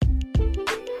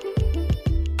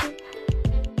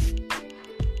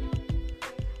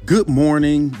Good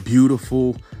morning,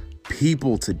 beautiful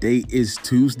people. Today is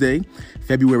Tuesday,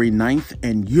 February 9th,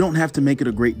 and you don't have to make it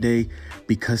a great day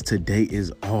because today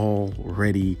is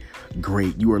already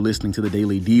great. You are listening to the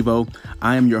Daily Devo.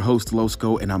 I am your host,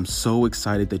 Losco, and I'm so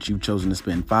excited that you've chosen to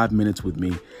spend 5 minutes with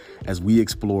me as we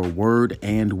explore word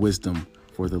and wisdom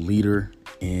for the leader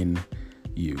in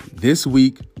you. This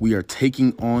week, we are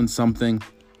taking on something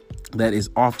that is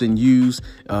often used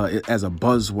as a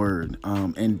buzzword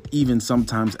and even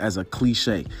sometimes as a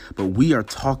cliche. But we are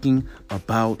talking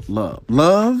about love.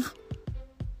 Love,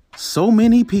 so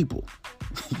many people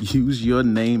use your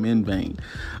name in vain.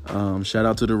 Shout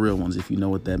out to the real ones if you know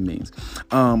what that means.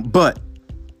 But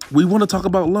we want to talk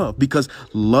about love because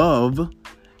love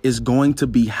is going to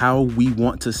be how we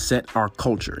want to set our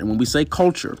culture. And when we say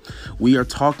culture, we are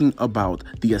talking about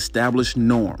the established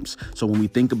norms. So when we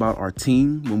think about our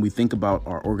team, when we think about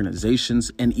our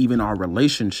organizations, and even our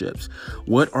relationships,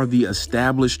 what are the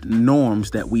established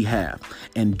norms that we have?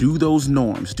 And do those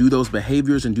norms, do those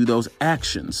behaviors, and do those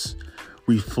actions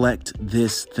reflect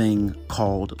this thing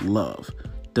called love?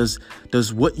 Does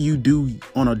what you do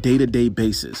on a day-to-day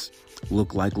basis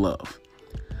look like love?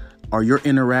 Are your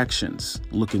interactions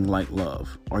looking like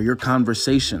love? Are your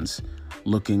conversations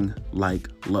looking like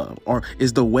love? Or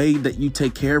is the way that you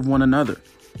take care of one another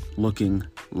looking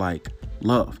like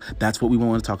love? That's what we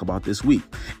want to talk about this week.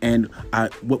 And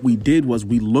what we did was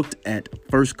we looked at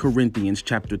 1 Corinthians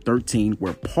chapter 13,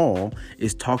 where Paul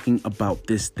is talking about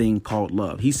this thing called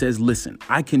love. He says, listen,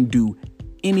 I can do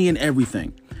any and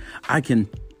everything. I can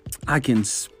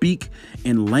speak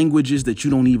in languages that you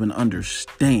don't even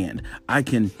understand. I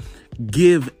can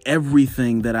give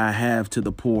everything that I have to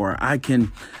the poor. I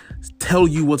can tell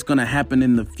you what's going to happen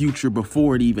in the future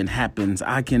before it even happens.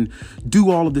 I can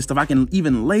do all of this stuff. I can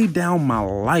even lay down my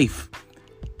life.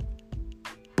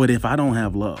 But if I don't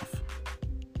have love,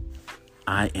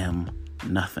 I am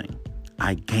nothing.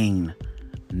 I gain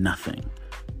nothing.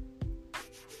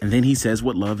 And then he says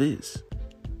what love is.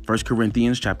 1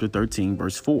 Corinthians chapter 13,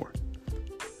 verse 4.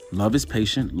 Love is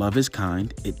patient. Love is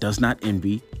kind. It does not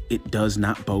envy. It does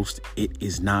not boast. It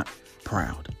is not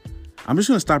proud. I'm just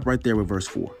going to stop right there with verse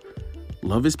 4.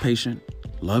 Love is patient.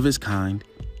 Love is kind.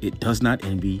 It does not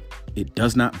envy. It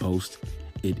does not boast.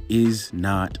 It is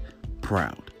not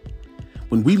proud.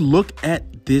 When we look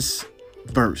at this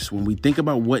verse, when we think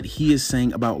about what he is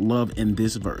saying about love in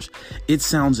this verse, it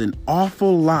sounds an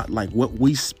awful lot like what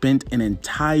we spent an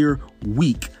entire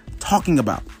week talking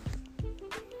about.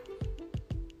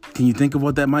 Can you think of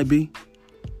what that might be?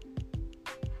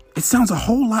 It sounds a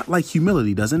whole lot like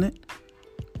humility, doesn't it?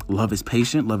 Love is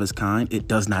patient. Love is kind. It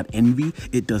does not envy.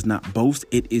 It does not boast.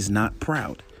 It is not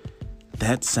proud.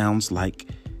 That sounds like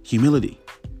humility.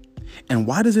 And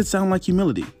why does it sound like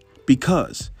humility?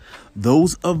 Because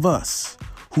those of us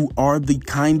who are the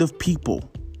kind of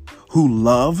people who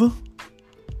love,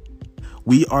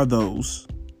 we are those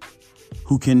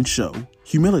who can show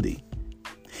humility.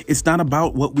 It's not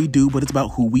about what we do, but it's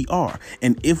about who we are.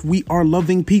 And if we are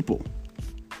loving people,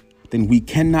 then we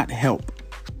cannot help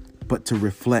but to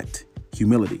reflect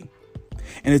humility.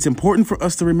 And it's important for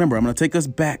us to remember, I'm going to take us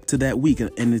back to that week,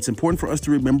 and it's important for us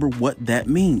to remember what that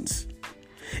means.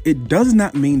 It does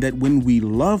not mean that when we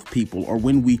love people or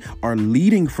when we are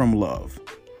leading from love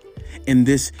in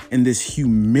this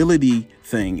humility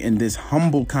thing, in this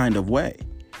humble kind of way,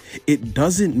 it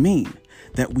doesn't mean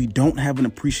that we don't have an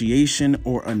appreciation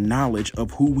or a knowledge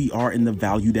of who we are and the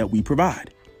value that we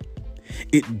provide.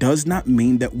 It does not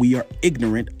mean that we are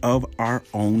ignorant of our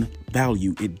own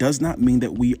value. It does not mean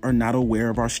that we are not aware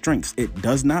of our strengths. It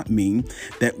does not mean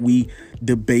that we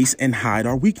debase and hide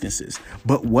our weaknesses.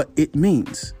 But what it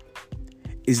means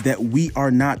is that we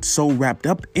are not so wrapped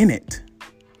up in it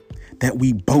that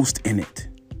we boast in it.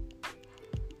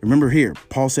 Remember here,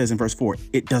 Paul says in verse 4,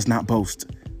 it does not boast.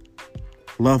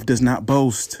 Love does not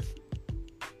boast,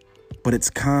 but it's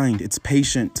kind, it's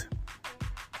patient.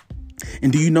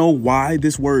 And do you know why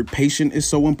this word patient is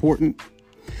so important?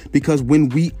 Because when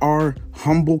we are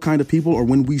humble kind of people, or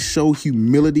when we show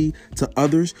humility to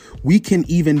others, we can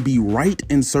even be right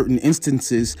in certain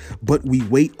instances, but we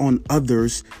wait on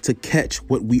others to catch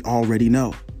what we already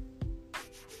know.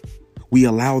 We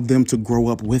allow them to grow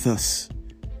up with us,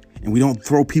 and we don't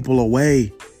throw people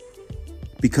away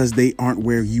because they aren't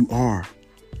where you are.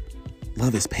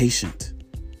 Love is patient.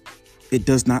 It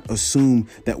does not assume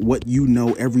that what you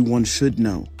know, everyone should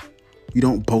know. You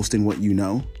don't boast in what you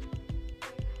know,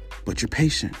 but you're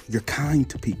patient. You're kind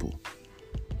to people.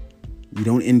 You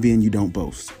don't envy and you don't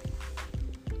boast.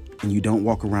 And you don't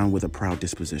walk around with a proud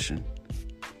disposition.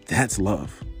 That's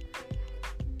love.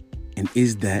 And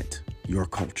is that your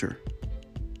culture?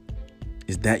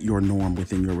 Is that your norm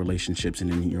within your relationships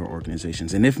and in your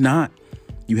organizations? And if not,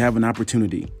 you have an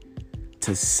opportunity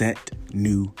to set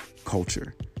new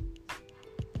culture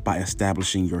by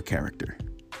establishing your character.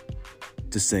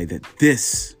 To say that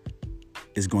this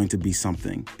is going to be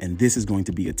something, and this is going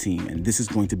to be a team, and this is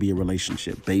going to be a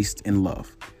relationship based in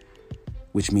love,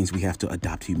 which means we have to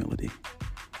adopt humility.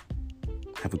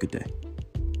 Have a good day.